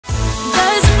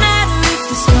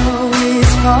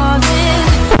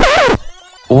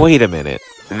Wait a minute.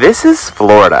 This is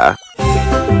Florida.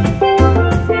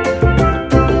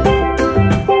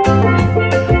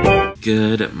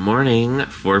 Good morning,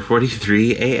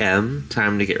 4:43 a.m.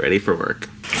 Time to get ready for work.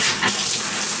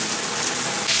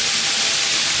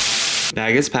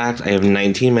 Bag is packed. I have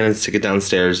 19 minutes to get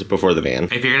downstairs before the van.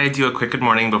 I figured I'd do a quick good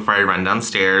morning before I run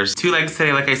downstairs. 2 legs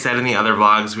today, like I said in the other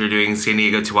vlogs. We were doing San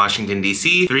Diego to Washington,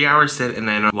 D.C. 3-hour sit, and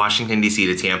then Washington, D.C.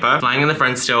 to Tampa. Flying in the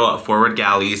front still, forward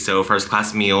galley, so first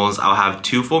class meals. I'll have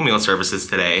 2 full meal services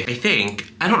today. I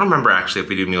think. I don't remember actually if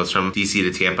we do meals from D.C.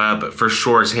 to Tampa, but for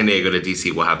sure San Diego to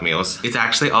D.C. will have meals. It's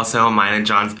actually also mine and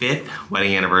John's 5th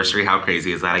wedding anniversary. How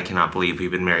crazy is that? I cannot believe we've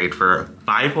been married for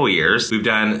 5 whole years. We've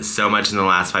done so much in the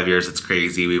last 5 years. It's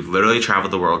crazy. We've literally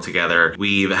traveled the world together.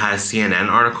 We've had a CNN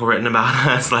article written about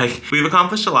us. Like, we've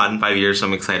accomplished a lot in 5 years, so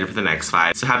I'm excited for the next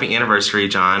 5. So happy anniversary,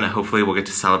 John. Hopefully we'll get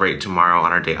to celebrate tomorrow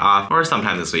on our day off, or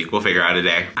sometime this week. We'll figure out a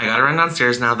day. I gotta run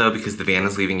downstairs now though, because the van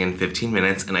is leaving in 15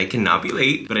 minutes and I cannot be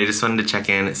late, but I just wanted to check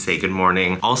in, say good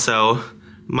morning. Also,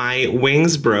 my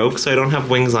wings broke, so I don't have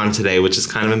wings on today, which is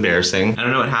kind of embarrassing. I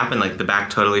don't know what happened, like the back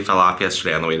totally fell off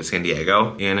yesterday on the way to San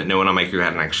Diego, and no one on my crew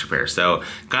had an extra pair, so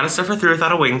gotta suffer through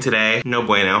without a wing today. No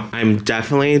bueno. I'm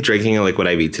definitely drinking a liquid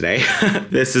IV today.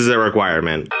 This is a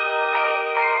requirement.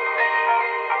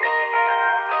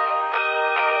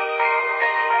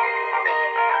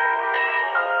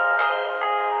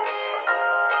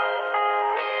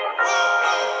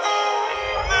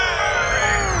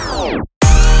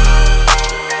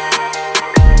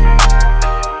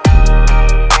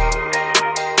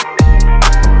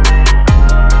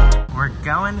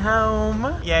 Going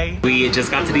home. Yay. We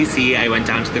just got to DC. I went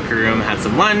down to the crew room, had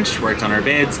some lunch, worked on our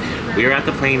bids. We are at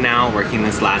the plane now, working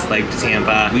this last leg to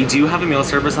Tampa. We do have a meal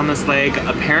service on this leg.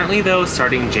 Apparently though,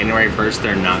 starting January 1st,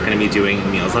 they're not gonna be doing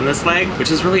meals on this leg,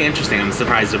 which is really interesting. I'm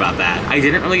surprised about that. I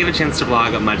didn't really get a chance to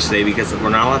vlog much today because we're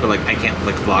not allowed to, like, I can't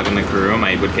like vlog in the crew room.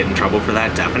 I would get in trouble for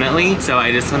that, definitely. So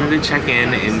I just wanted to check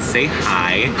in and say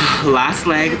hi. Last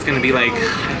leg, it's gonna be like,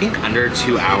 I think under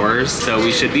 2 hours. So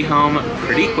we should be home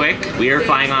pretty quick. We are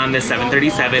flying on the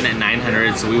 737 at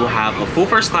 900, so we will have a full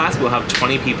first class. We'll have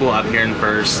 20 people up here in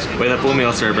first with a full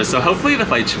meal service. So hopefully the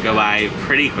flight should go by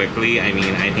pretty quickly. I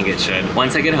mean, I think it should.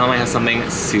 Once I get home, I have something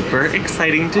super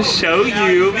exciting to show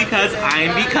you because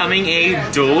I'm becoming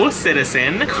a dual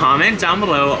citizen. Comment down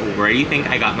below where you think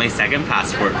I got my second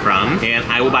passport from, and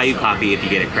I will buy you coffee if you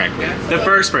get it correctly. The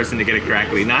first person to get it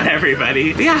correctly, not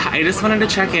everybody. But yeah, I just wanted to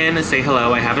check in and say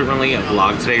hello. I haven't really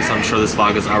vlogged today, so I'm sure this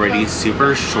vlog is already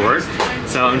super short.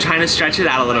 So I'm trying to stretch it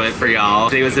out a little bit for y'all.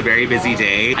 Today was a very busy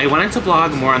day. I wanted to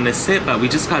vlog more on this sit, but we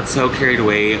just got so carried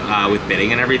away with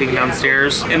bidding and everything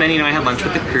downstairs. And then, you know, I had lunch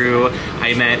with the crew.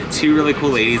 I met 2 really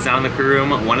cool ladies down in the crew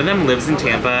room. One of them lives in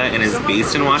Tampa and is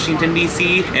based in Washington,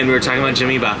 D.C. And we were talking about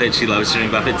Jimmy Buffett. She loves Jimmy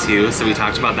Buffett too, so we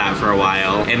talked about that for a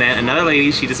while. And then another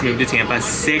lady, she just moved to Tampa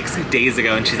 6 days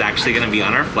ago, and she's actually gonna be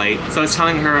on our flight. So I was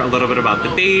telling her a little bit about the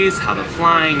base, how the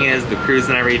flying is, the cruise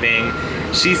and everything.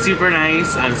 She's super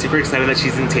nice. I'm super excited that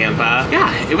she's in Tampa.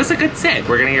 Yeah, it was a good sit.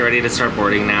 We're gonna get ready to start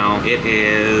boarding now. It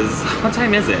is, what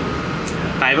time is it?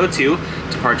 5:02.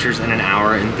 Departures in 1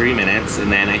 hour and 3 minutes,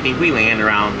 and then I think we land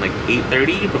around like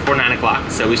 8:30 before 9 o'clock.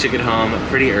 So we should get home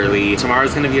pretty early.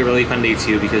 Tomorrow's gonna be a really fun day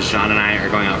too because John and I are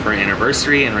going out for an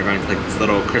anniversary, and we're going to like this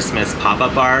little Christmas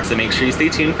pop-up bar. So make sure you stay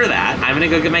tuned for that. I'm gonna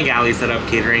go get my galley set up.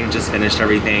 Catering just finished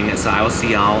everything, so I will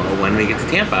see y'all when we get to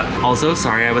Tampa. Also,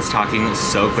 sorry I was talking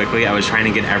so quickly. I was trying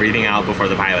to get everything out before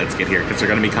the pilots get here because they're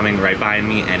gonna be coming right behind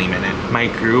me any minute. My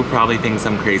crew probably thinks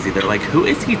I'm crazy. They're like, who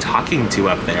is he talking to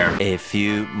up there? A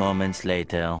few moments later.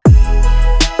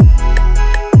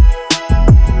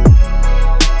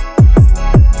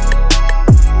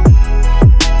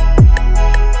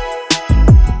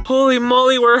 Holy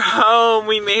moly, we're home.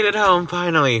 We made it home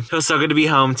finally. It was so good to be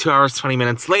home. 2 hours, 20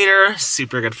 minutes later.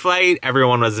 Super good flight.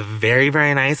 Everyone was very,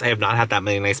 very nice. I have not had that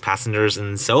many nice passengers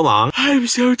in so long. I'm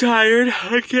so tired.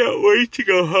 I can't wait to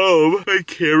go home. My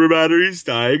camera battery's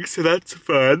dying, so that's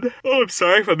fun. Oh, I'm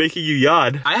sorry if I'm making you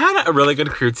yawn. I had a really good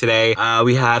crew today.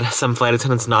 We had some flight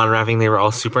attendants non-revving. They were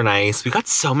all super nice. We got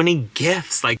so many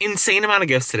gifts, like insane amount of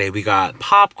gifts today. We got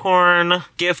popcorn,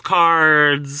 gift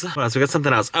cards. What else? We got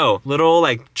something else. Oh, little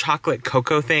like chocolate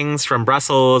cocoa things from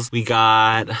Brussels. We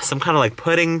got some kind of like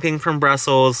pudding thing from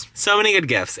Brussels. So many good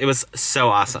gifts. It was so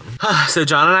awesome. So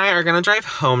John and I are gonna drive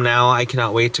home now. I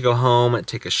cannot wait to go home,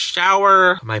 take a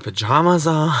shower, put my pajamas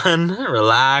on,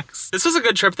 relax. This was a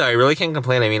good trip though. I really can't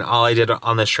complain. I mean, all I did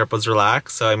on this trip was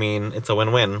relax. So I mean, it's a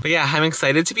win-win. But yeah, I'm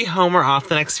excited to be home. We're off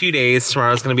the next few days.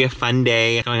 Tomorrow's gonna be a fun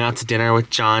day. Going out to dinner with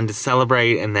John to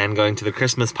celebrate, and then going to the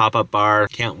Christmas pop-up bar.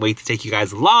 Can't wait to take you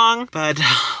guys along, but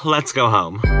let's go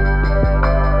home.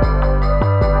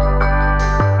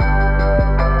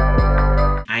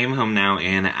 home now,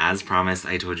 and as promised,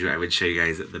 I told you I would show you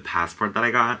guys the passport that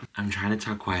I got. I'm trying to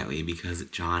talk quietly because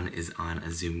John is on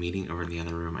a Zoom meeting over in the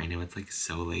other room. I know it's like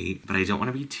so late, but I don't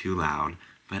want to be too loud.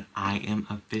 But I am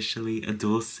officially a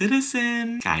dual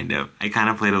citizen. Kind of. I kind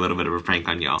of played a little bit of a prank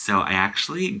on y'all. So I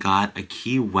actually got a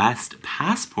Key West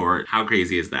passport. How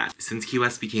crazy is that? Since Key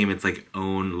West became its like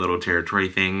own little territory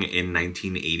thing in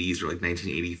 1980s or like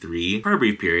 1983 for a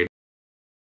brief period,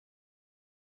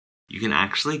 you can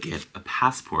actually get a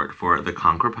passport for the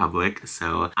Conch Republic.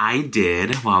 So I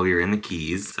did while we were in the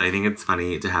Keys. So I think it's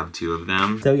funny to have two of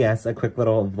them. So yes, a quick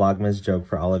little Vlogmas joke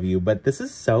for all of you, but this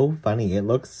is so funny. It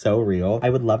looks so real. I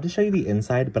would love to show you the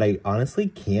inside, but I honestly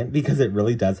can't because it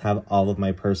really does have all of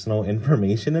my personal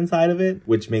information inside of it,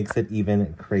 which makes it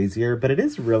even crazier. But it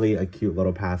is really a cute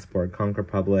little passport. Conch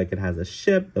Republic, it has a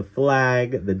ship, the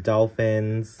flag, the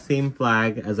dolphins, same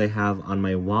flag as I have on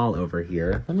my wall over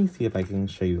here. Let me see if I can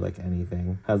show you like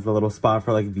anything. Has the little spot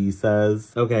for like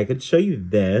visas. Okay, I could show you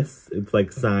this. It's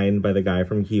like signed by the guy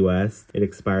from Key West. It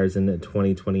expires in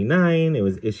 2029. It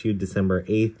was issued December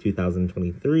 8th,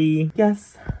 2023.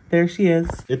 Yes, there she is.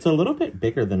 It's a little bit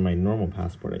bigger than my normal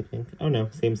passport, I think. Oh no,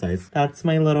 same size. That's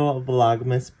my little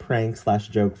Vlogmas prank slash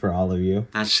joke for all of you.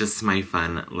 That's just my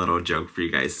fun little joke for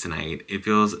you guys tonight. It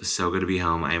feels so good to be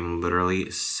home. I'm literally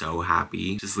so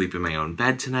happy to sleep in my own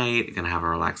bed tonight. Gonna have a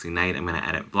relaxing night. I'm gonna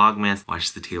edit Vlogmas,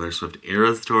 watch the Taylor Swift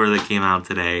Eras tour that came out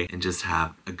today, and just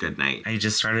have a good night. I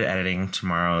just started editing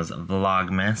tomorrow's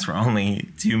Vlogmas. We're only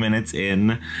 2 minutes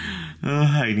in.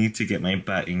 I need to get my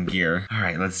butt in gear. All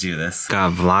right, let's do this.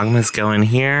 Got Vlogmas going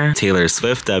here. Taylor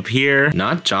Swift up here.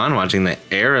 Not John watching the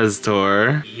Eras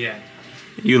tour. Yeah.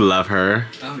 You love her.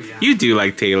 Oh yeah. You do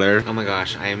like Taylor. Oh my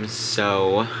gosh, I am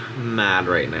so mad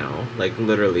right now. Like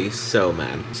literally so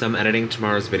mad. So I'm editing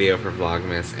tomorrow's video for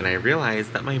Vlogmas, and I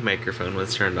realized that my microphone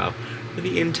was turned off for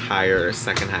the entire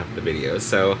second half of the video.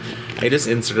 So I just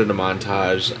inserted a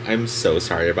montage. I'm so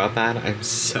sorry about that. I'm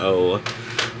so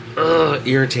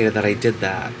irritated that I did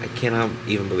that. I cannot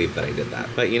even believe that I did that.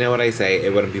 But you know what I say,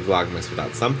 it wouldn't be Vlogmas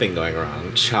without something going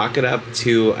wrong. Chalk it up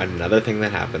to another thing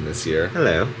that happened this year.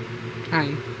 Hello. Hi.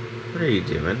 What are you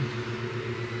doing?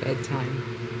 Bedtime.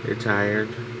 You're tired?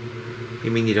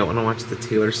 You mean you don't want to watch the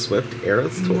Taylor Swift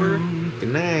Eras tour? No.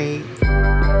 Good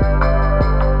night.